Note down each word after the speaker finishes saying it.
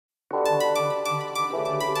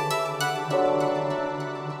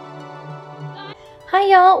Hi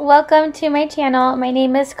y'all, welcome to my channel. My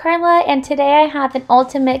name is Carla and today I have an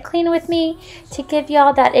ultimate clean with me to give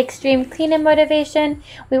y'all that extreme cleaning motivation.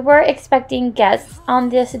 We were expecting guests on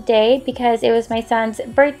this day because it was my son's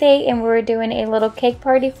birthday and we were doing a little cake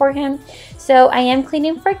party for him. So I am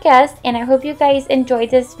cleaning for guests and I hope you guys enjoyed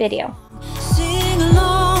this video. Sing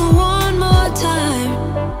along one more time.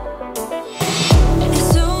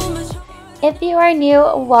 If you are new,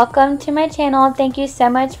 welcome to my channel. Thank you so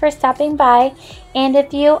much for stopping by. And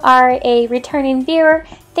if you are a returning viewer,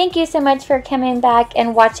 thank you so much for coming back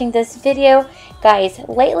and watching this video. Guys,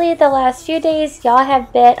 lately the last few days, y'all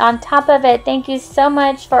have been on top of it. Thank you so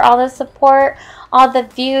much for all the support, all the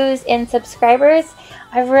views and subscribers.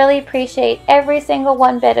 I really appreciate every single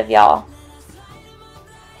one bit of y'all.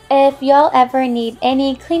 If y'all ever need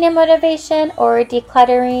any cleaning motivation or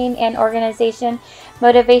decluttering and organization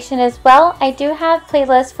motivation as well, I do have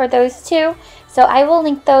playlists for those too. So I will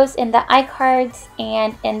link those in the iCards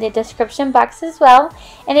and in the description box as well.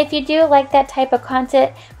 And if you do like that type of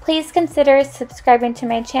content, please consider subscribing to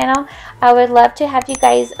my channel. I would love to have you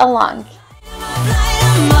guys along.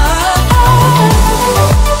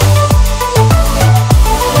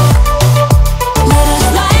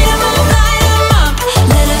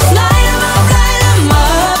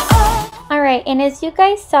 And as you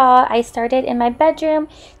guys saw, I started in my bedroom.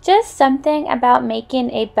 Just something about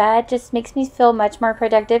making a bed just makes me feel much more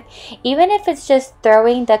productive. Even if it's just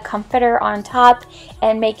throwing the comforter on top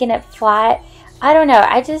and making it flat. I don't know,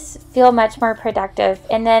 I just feel much more productive.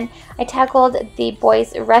 And then I tackled the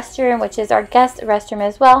boys' restroom, which is our guest restroom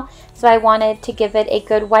as well. So I wanted to give it a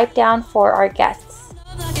good wipe down for our guests.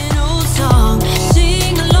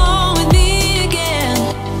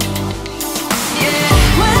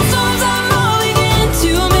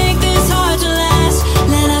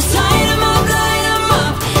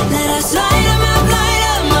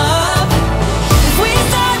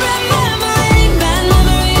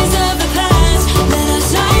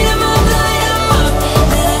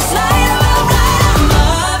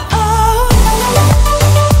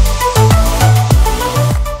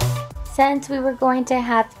 Since we were going to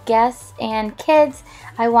have guests and kids,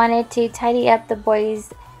 I wanted to tidy up the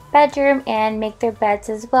boys' bedroom and make their beds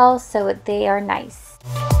as well so they are nice.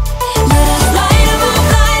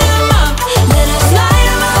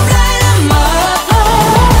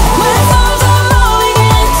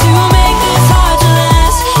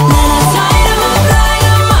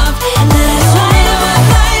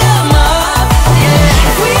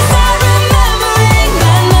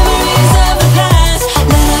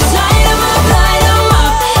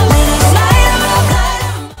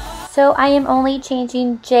 So I am only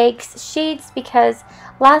changing Jake's sheets because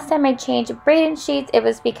last time I changed Braden's sheets, it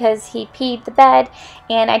was because he peed the bed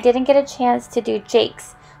and I didn't get a chance to do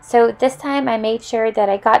Jake's. So this time I made sure that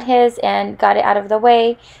I got his and got it out of the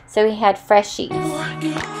way so he had fresh sheets.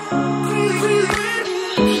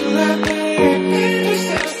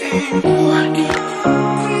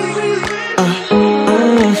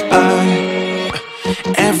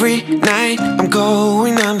 Every night I'm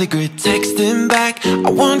going on the grid, texting back, I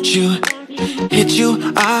want you, hit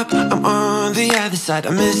you up, I'm on the other side, I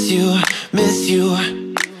miss you,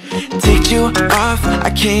 take you off, I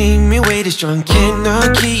came in way too strong,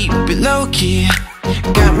 cannot keep it low key,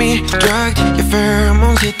 got me drugged, your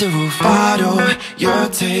pheromones hit the roof, auto, your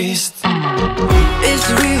taste, it's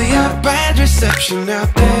really a bad reception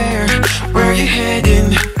out there, where you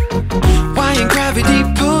heading? Why ain't gravity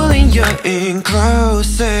pulling you in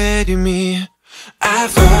closer to me?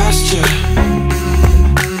 I've lost you,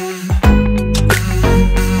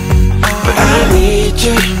 but I need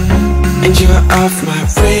you, and you're off my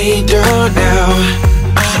radar now.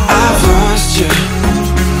 I've lost you,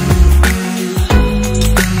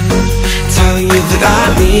 telling you that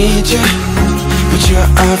I need you, but you're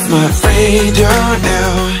off my radar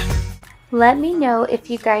now. Let me know if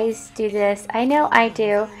you guys do this. I know I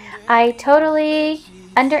do. I totally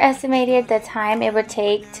underestimated the time it would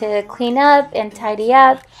take to clean up and tidy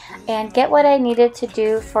up and get what I needed to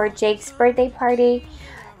do for Jake's birthday party.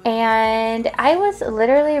 And I was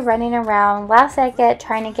literally running around last second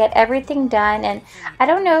trying to get everything done. And I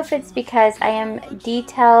don't know if it's because I am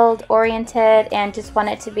detailed oriented and just want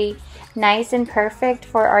it to be nice and perfect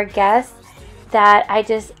for our guests that I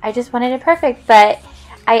just wanted it perfect. But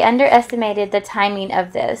I underestimated the timing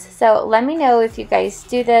of this. So let me know if you guys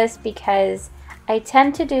do this because I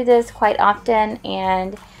tend to do this quite often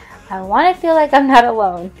and I want to feel like I'm not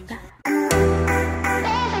alone.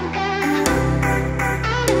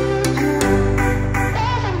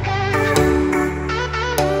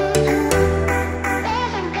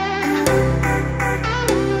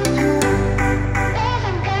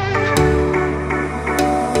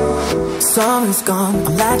 summer's gone,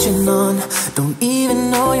 I'm latching on. Don't even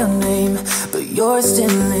know your name, but you're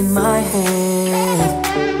still in my head.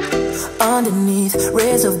 Underneath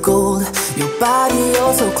rays of gold, your body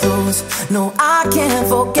oh so close. No, I can't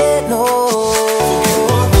forget, no.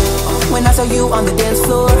 When I saw you on the dance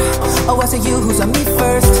floor, oh, I saw you who saw me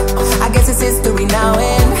first. I guess it's history now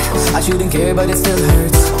and I shouldn't care, but it still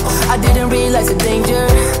hurts. I didn't realize the danger,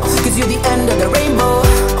 cause you're the end of the rainbow.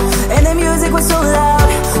 And the music was so loud,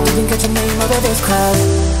 didn't catch your name over this crowd.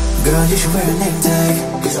 Girl, you should wear a name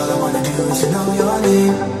tag, cause all I wanna do is to know your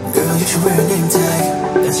name. Girl, you should wear a name tag,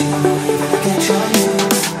 that's the only way that I get your name.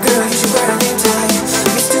 Girl, you should wear a name tag,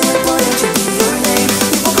 it's too important to be your name.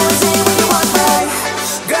 People gonna say what you want, right?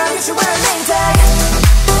 Girl, you should wear a name tag.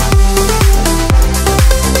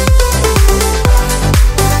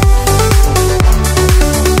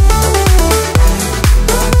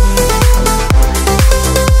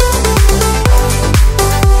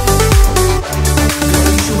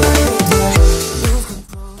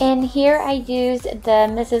 And here I use the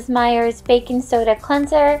Mrs. Meyer's baking soda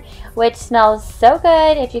cleanser, which smells so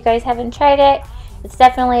good. If you guys haven't tried it, it's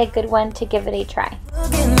definitely a good one to give it a try.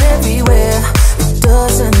 Looking everywhere, it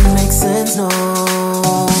doesn't make sense, no.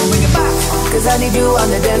 Cause I need you on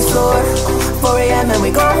the dance floor, 4 AM and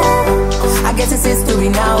we go home. I guess it's history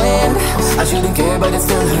now and I shouldn't care, but it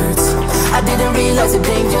still hurts. I didn't realize the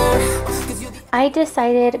danger. I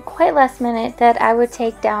decided quite last minute that I would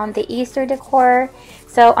take down the Easter decor.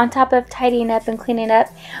 So on top of tidying up and cleaning up,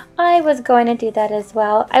 I was going to do that as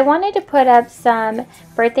well. I wanted to put up some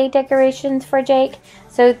birthday decorations for Jake.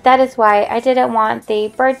 So that is why I didn't want the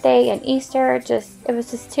birthday and Easter, it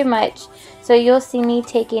was just too much. So you'll see me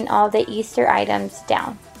taking all the Easter items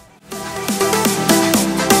down.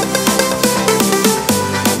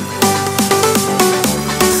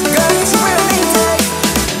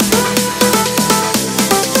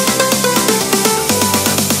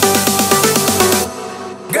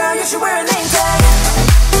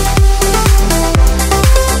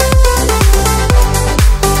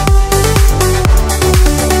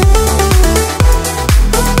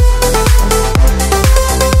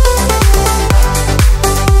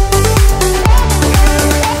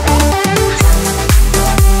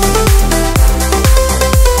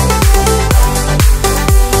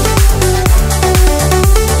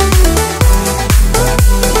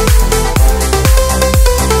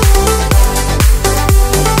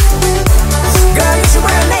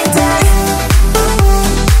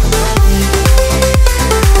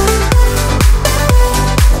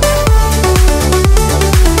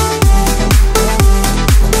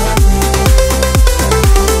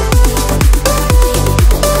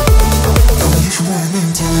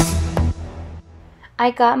 I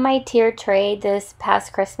got my tier tray this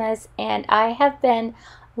past Christmas and I have been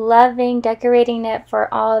loving decorating it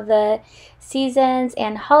for all the seasons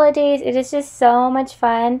and holidays. It is just so much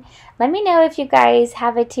fun. Let me know if you guys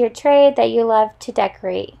have a tier tray that you love to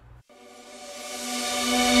decorate.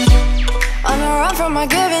 On the run from my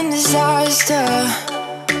given disaster,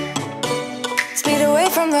 speed away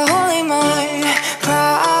from the holy mind,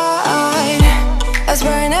 pride. That's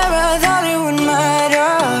where I never thought it would matter.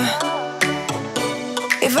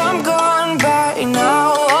 If I'm gone by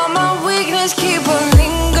now, all my weakness keep on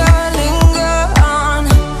linger on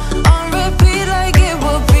repeat like it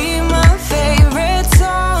will be my favorite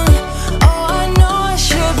song. Oh, I know I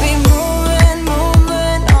should be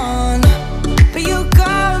moving on, but you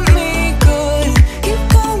got me good, you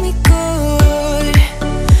got me good.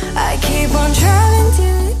 I keep on trying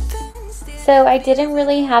to. So I didn't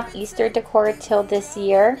really have Easter decor till this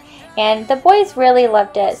year. And the boys really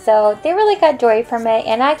loved it, so they really got joy from it,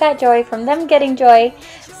 and I got joy from them getting joy.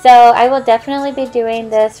 So I will definitely be doing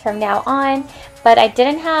this from now on, but I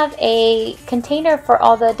didn't have a container for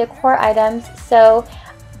all the decor items, so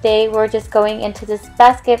they were just going into this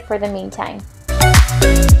basket for the meantime.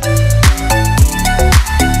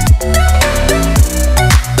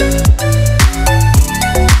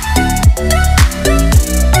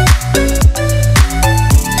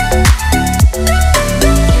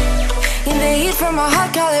 From a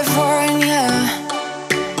hot California,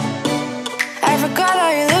 I forgot how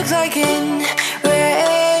you look like in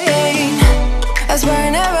rain. That's why I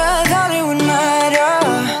never thought it would matter.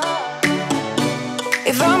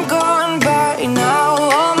 If I'm gone by now,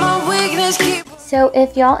 all my weakness keep. So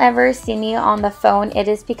if y'all ever see me on the phone, it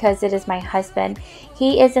is because it is my husband.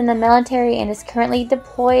 He is in the military and is currently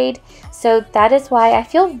deployed, so that is why I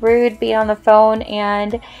feel rude being on the phone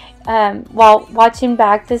and while watching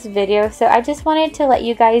back this video, so I just wanted to let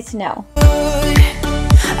you guys know.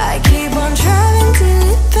 I keep on driving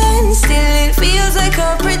till it bends, still it feels like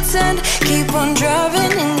I pretend. Keep on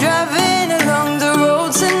driving and driving.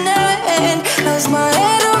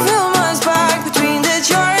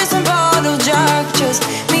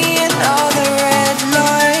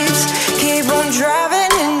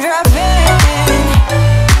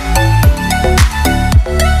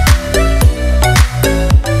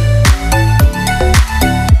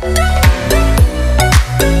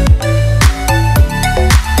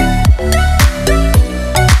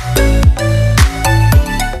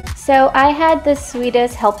 So I had the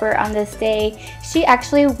sweetest helper on this day. She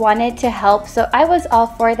actually wanted to help, so I was all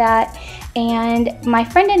for that. And my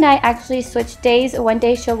friend and I actually switched days. One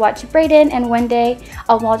day she'll watch Brayden and one day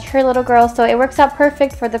I'll watch her little girl. So it works out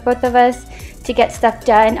perfect for the both of us to get stuff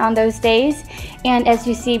done on those days. And as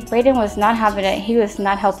you see, Brayden was not having it. He was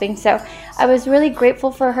not helping. So I was really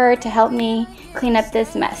grateful for her to help me clean up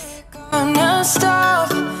this mess.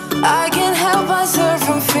 I can't help myself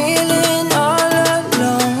from feeling all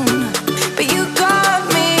alone, but you got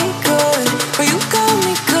me good, but you got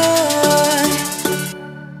me good.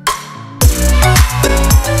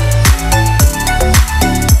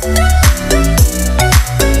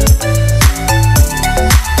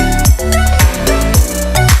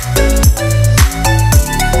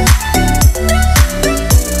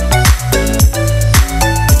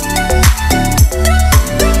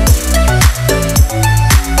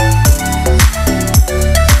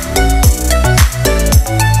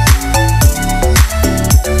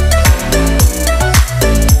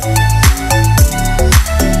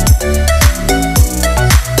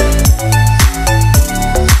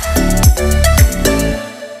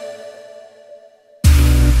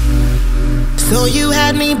 So you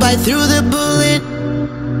had me bite through the bullet.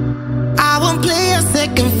 I won't play a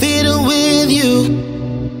second fiddle with you.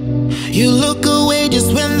 You look away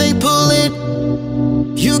just when they pull it.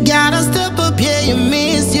 You gotta step up, yeah, you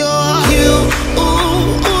miss your cue.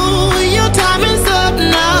 Ooh, ooh, your time is up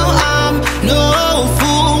now. I'm no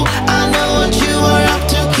fool. I know what you are up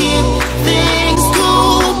to, keep things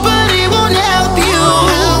cool, but it won't help you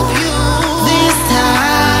this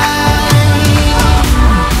time.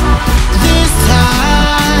 This time,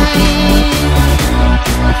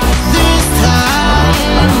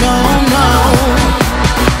 no, no.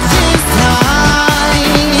 This time,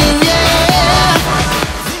 yeah.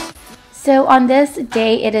 So on this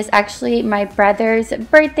day, it is actually my brother's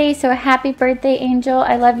birthday. So happy birthday, Angel.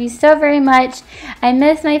 I love you so very much. I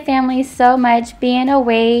miss my family so much. Being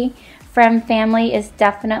away from family is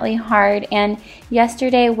definitely hard. And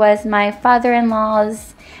yesterday was my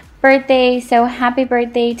father-in-law's birthday. So happy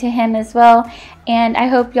birthday to him as well. And I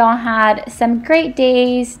hope y'all had some great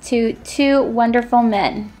days to two wonderful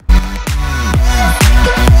men.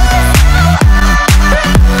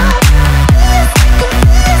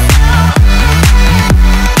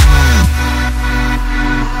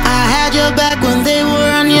 Your back when they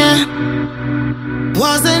were on ya.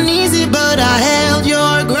 Wasn't easy, but I held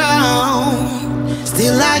your ground.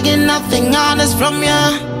 Still I get nothing honest from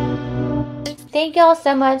ya. Thank y'all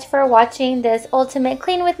so much for watching this Ultimate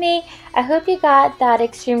Clean with me. I hope you got that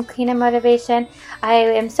extreme cleaning motivation. I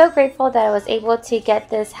am so grateful that I was able to get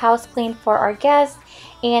this house clean for our guests.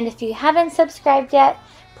 And if you haven't subscribed yet,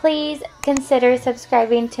 please consider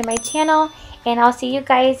subscribing to my channel. And I'll see you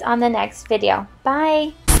guys on the next video.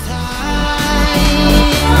 Bye!